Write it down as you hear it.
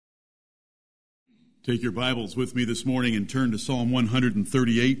Take your Bibles with me this morning and turn to Psalm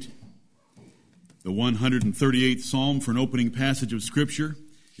 138. The 138th Psalm for an opening passage of Scripture.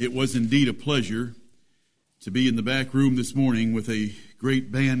 It was indeed a pleasure to be in the back room this morning with a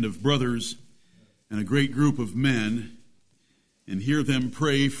great band of brothers and a great group of men and hear them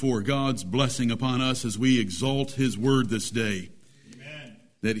pray for God's blessing upon us as we exalt His Word this day. Amen.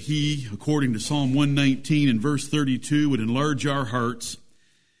 That He, according to Psalm 119 and verse 32, would enlarge our hearts.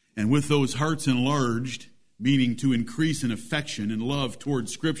 And with those hearts enlarged, meaning to increase in affection and love toward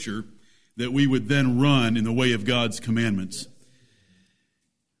Scripture, that we would then run in the way of God's commandments.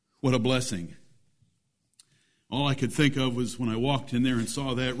 What a blessing. All I could think of was when I walked in there and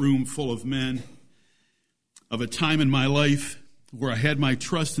saw that room full of men, of a time in my life where I had my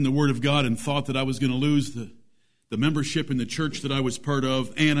trust in the Word of God and thought that I was going to lose the membership in the church that I was part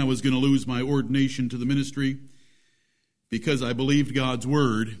of, and I was going to lose my ordination to the ministry, because I believed God's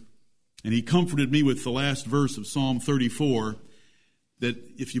Word, and He comforted me with the last verse of Psalm 34, that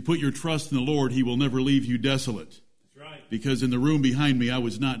if you put your trust in the Lord, He will never leave you desolate. That's right. Because in the room behind me, I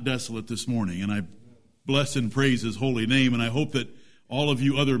was not desolate this morning, and I bless and praise His holy name, and I hope that all of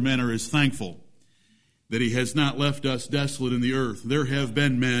you other men are as thankful that He has not left us desolate in the earth. There have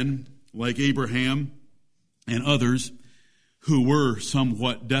been men like Abraham and others who were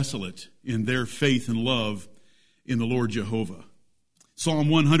somewhat desolate in their faith and love in the Lord Jehovah. Psalm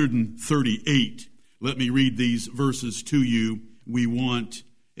 138. Let me read these verses to you. We want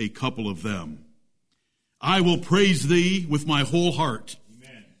a couple of them. I will praise Thee with my whole heart.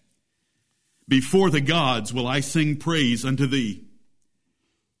 Amen. Before the gods will I sing praise unto Thee.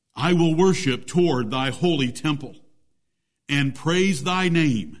 I will worship toward Thy holy temple and praise Thy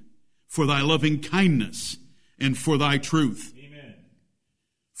name for Thy loving kindness and for Thy truth.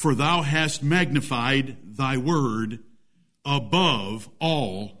 For Thou hast magnified Thy word above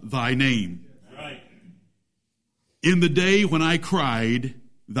all Thy name. Right. In the day when I cried,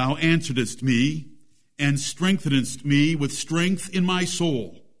 Thou answeredst me, and strengthenedst me with strength in my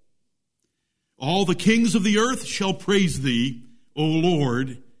soul. All the kings of the earth shall praise Thee, O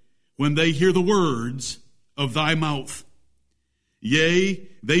Lord, when they hear the words of Thy mouth. Yea,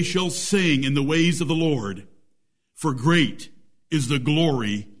 they shall sing in the ways of the Lord, for great is the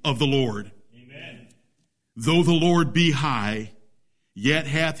glory of the Lord. Amen. Though the Lord be high, yet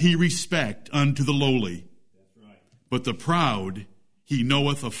hath He respect unto the lowly. That's right. But the proud He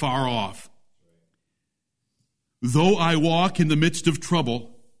knoweth afar off. Right. Though I walk in the midst of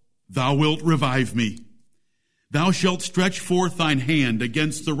trouble, Thou wilt revive me. Thou shalt stretch forth Thine hand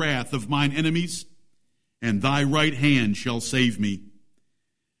against the wrath of mine enemies, and Thy right hand shall save me.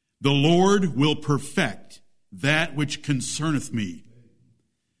 The Lord will perfect that which concerneth me.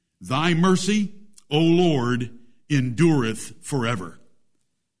 Thy mercy, O Lord, endureth forever.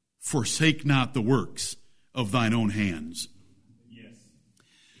 Forsake not the works of Thine own hands. Yes.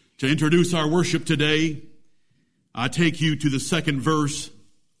 To introduce our worship today, I take you to the second verse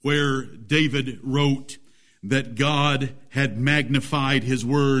where David wrote that God had magnified His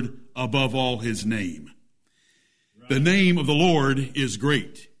word above all His name. Right. The name of the Lord is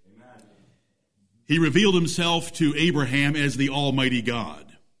great. He revealed Himself to Abraham as the Almighty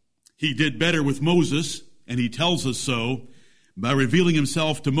God. He did better with Moses, and He tells us so, by revealing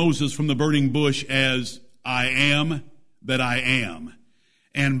Himself to Moses from the burning bush as I am that I am.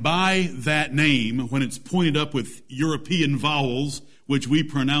 And by that name, when it's pointed up with European vowels, which we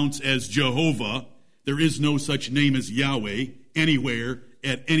pronounce as Jehovah, there is no such name as Yahweh anywhere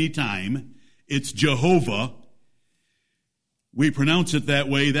at any time. It's Jehovah. We pronounce it that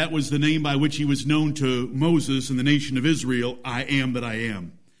way. That was the name by which He was known to Moses and the nation of Israel, I am that I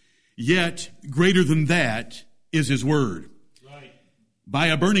am. Yet, greater than that is His word. Right. By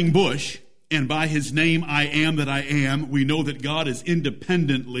a burning bush and by His name, I am that I am, we know that God is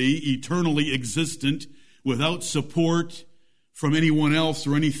independently, eternally existent, without support from anyone else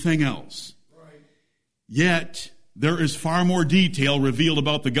or anything else. Right. Yet, there is far more detail revealed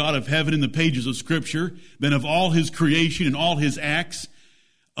about the God of heaven in the pages of Scripture than of all His creation and all His acts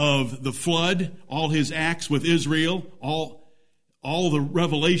of the flood, all His acts with Israel, all the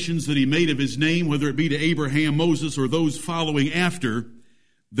revelations that He made of His name, whether it be to Abraham, Moses, or those following after.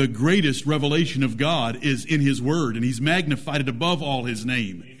 The greatest revelation of God is in His Word, and He's magnified it above all His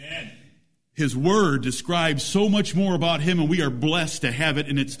name. Amen. His Word describes so much more about Him, and we are blessed to have it,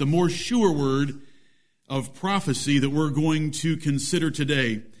 and it's the more sure word of prophecy that we're going to consider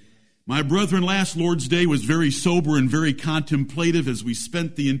today. My brethren, last Lord's Day was very sober and very contemplative as we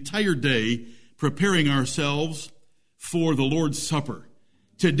spent the entire day preparing ourselves for the Lord's Supper.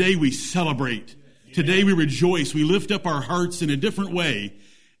 Today we celebrate. Today we rejoice. We lift up our hearts in a different way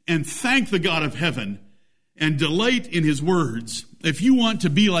and thank the God of heaven and delight in his words, if you want to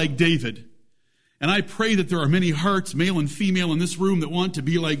be like David, and I pray that there are many hearts, male and female, in this room that want to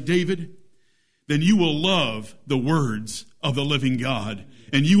be like David, then you will love the words of the living God,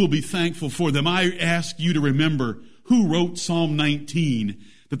 and you will be thankful for them. I ask you to remember who wrote Psalm 19,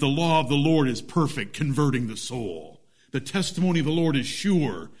 that the law of the Lord is perfect, converting the soul. The testimony of the Lord is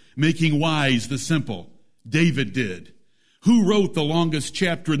sure, making wise the simple. David did. Who wrote the longest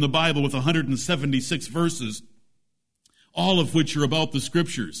chapter in the Bible with 176 verses, all of which are about the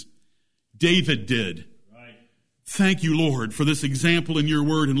Scriptures? David did. Right. Thank you, Lord, for this example in your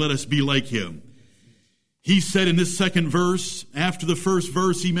word, and let us be like him. He said in this second verse, after the first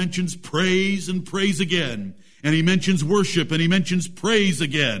verse, he mentions praise and praise again. And he mentions worship and he mentions praise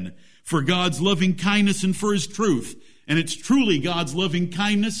again for God's loving kindness and for his truth. And it's truly God's loving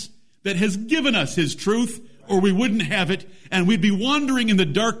kindness that has given us his truth, or we wouldn't have it, and we'd be wandering in the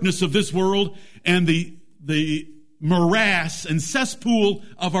darkness of this world and the morass and cesspool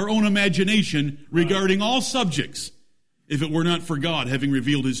of our own imagination regarding all subjects, if it were not for God having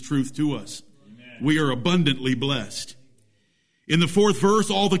revealed his truth to us. Amen. We are abundantly blessed. In the fourth verse,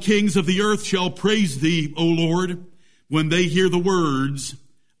 all the kings of the earth shall praise thee, O Lord, when they hear the words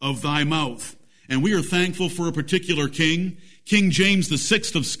of thy mouth. And we are thankful for a particular king, King James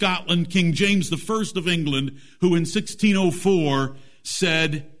VI of Scotland, King James I of England, who in 1604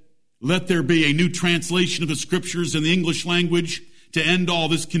 said, let there be a new translation of the Scriptures in the English language to end all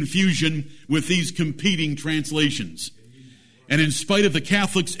this confusion with these competing translations. And in spite of the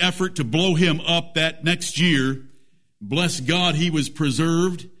Catholics' effort to blow him up that next year, bless God, he was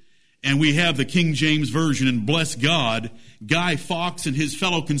preserved, and we have the King James Version, and bless God, Guy Fawkes and his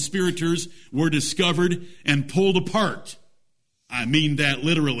fellow conspirators were discovered and pulled apart. I mean that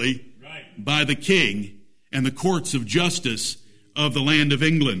literally, right, by the king and the courts of justice of the land of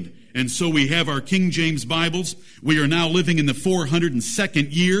England. And so we have our King James Bibles. We are now living in the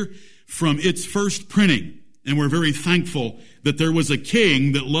 402nd year from its first printing, and we're very thankful that there was a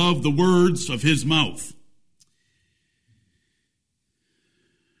king that loved the words of his mouth.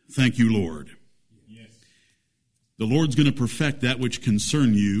 Thank you, Lord. Yes. The Lord's going to perfect that which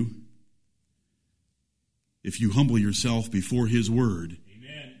concern you if you humble yourself before his word.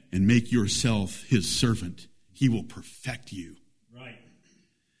 Amen. And make yourself his servant. He will perfect you. Right.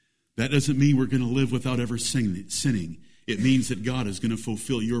 That doesn't mean we're going to live without ever sinning. It means that God is going to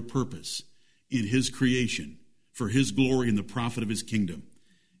fulfill your purpose in his creation for his glory and the profit of his kingdom.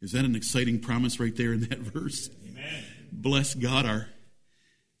 Is that an exciting promise right there in that verse? Amen. Bless God,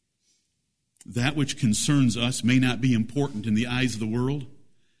 that which concerns us may not be important in the eyes of the world,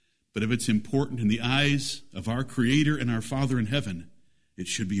 but if it's important in the eyes of our Creator and our Father in heaven, it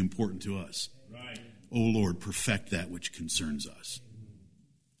should be important to us. Right. Oh Lord, perfect that which concerns us.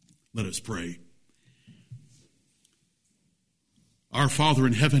 Let us pray. Our Father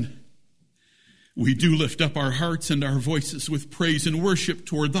in heaven, we do lift up our hearts and our voices with praise and worship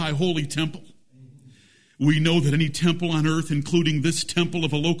toward thy holy temple. We know that any temple on earth, including this temple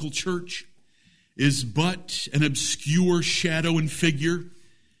of a local church, is but an obscure shadow and figure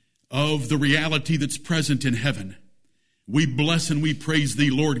of the reality that's present in heaven. We bless and we praise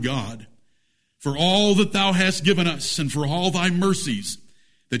thee, Lord God, for all that thou hast given us and for all thy mercies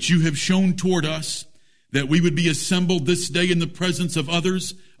that you have shown toward us, that we would be assembled this day in the presence of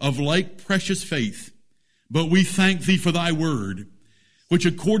others of like precious faith. But we thank thee for thy word, which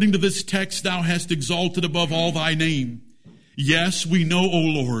according to this text thou hast exalted above all thy name. Yes, we know, O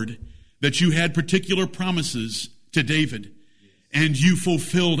Lord, that you had particular promises to David, and you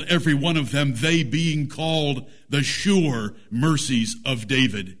fulfilled every one of them, they being called the sure mercies of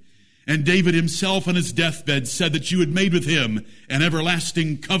David. And David himself on his deathbed said that you had made with him an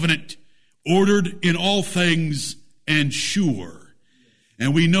everlasting covenant, ordered in all things and sure.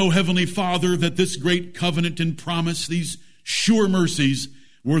 And we know, Heavenly Father, that this great covenant and promise, these sure mercies,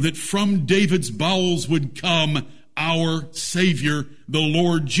 were that from David's bowels would come our Savior, the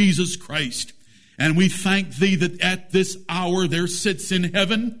Lord Jesus Christ. And we thank thee that at this hour there sits in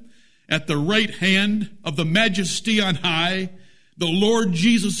heaven, at the right hand of the Majesty on high, the Lord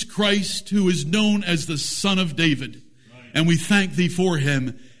Jesus Christ, who is known as the Son of David. Right. And we thank thee for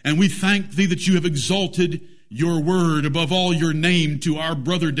him. And we thank thee that you have exalted your word above all your name to our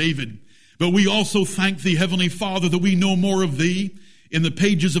brother David. But we also thank thee, Heavenly Father, that we know more of thee in the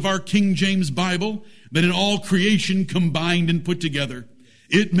pages of our King James Bible than in all creation combined and put together.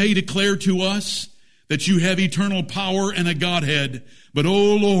 It may declare to us that you have eternal power and a Godhead. But,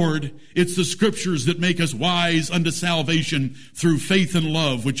 oh Lord, it's the Scriptures that make us wise unto salvation through faith and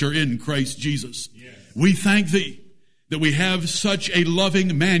love which are in Christ Jesus. Yes. We thank thee that we have such a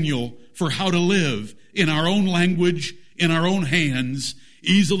loving manual for how to live in our own language, in our own hands,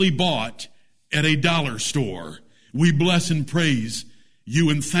 easily bought at a dollar store. We bless and praise you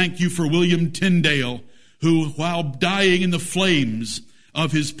and thank you for William Tyndale, who, while dying in the flames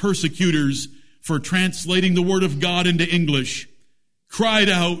of his persecutors for translating the Word of God into English, cried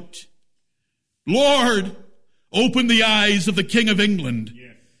out, "Lord, open the eyes of the King of England." Yes.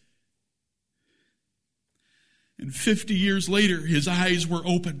 And 50 years later, his eyes were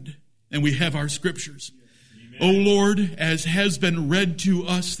opened, and we have our scriptures. Yes. O Lord, as has been read to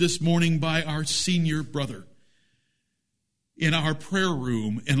us this morning by our senior brother, in our prayer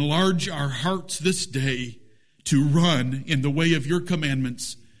room, enlarge our hearts this day to run in the way of your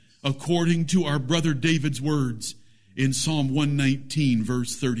commandments, according to our brother David's words in Psalm 119,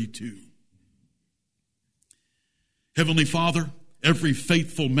 verse 32. Heavenly Father, every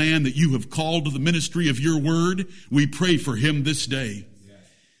faithful man that you have called to the ministry of your word, we pray for him this day. Yes.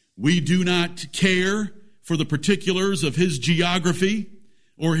 We do not care for the particulars of his geography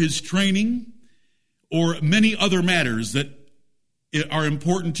or his training or many other matters that are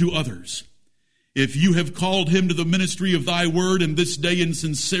important to others. If you have called him to the ministry of thy word in this day in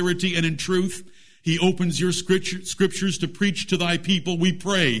sincerity and in truth, he opens your scriptures to preach to thy people. We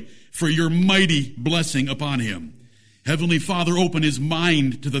pray for your mighty blessing upon him. Heavenly Father, open his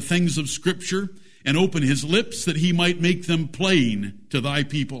mind to the things of Scripture and open his lips that he might make them plain to thy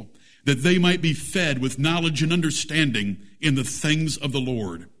people, that they might be fed with knowledge and understanding in the things of the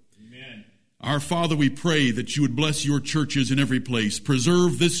Lord. Amen. Our Father, we pray that you would bless your churches in every place.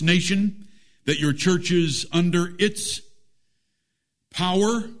 Preserve this nation, that your churches under its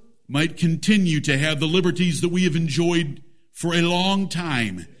power might continue to have the liberties that we have enjoyed for a long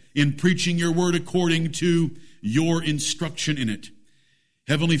time in preaching your word according to your instruction in it.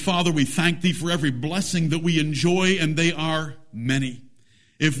 Heavenly Father, we thank thee for every blessing that we enjoy, and they are many.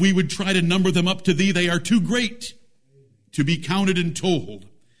 If we would try to number them up to thee, they are too great to be counted and told.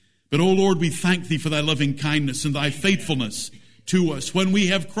 But, O Lord, we thank thee for thy loving kindness and thy faithfulness to us. When we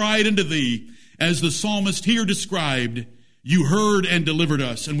have cried unto thee, as the psalmist here described, you heard and delivered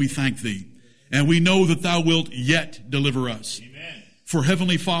us, and we thank thee. And we know that thou wilt yet deliver us. Amen. For,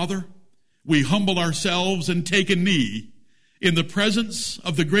 Heavenly Father, we humble ourselves and take a knee in the presence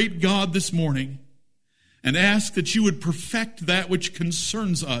of the great God this morning and ask that you would perfect that which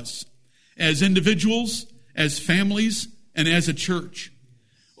concerns us as individuals, as families, and as a church.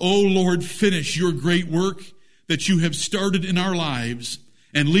 O Lord, finish your great work that you have started in our lives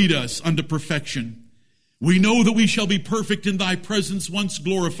and lead us unto perfection. We know that we shall be perfect in thy presence once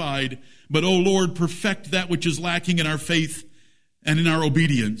glorified, but, O Lord, perfect that which is lacking in our faith and in our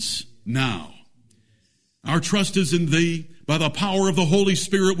obedience now. Our trust is in thee. By the power of the Holy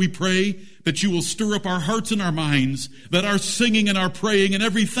Spirit, we pray that you will stir up our hearts and our minds, that our singing and our praying and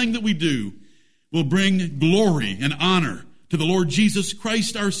everything that we do will bring glory and honor to the Lord Jesus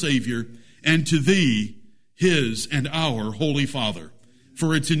Christ, our Savior, and to thee, his and our Holy Father.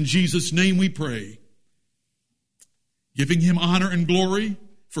 For it's in Jesus' name we pray, giving him honor and glory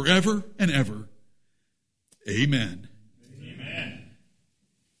forever and ever. Amen.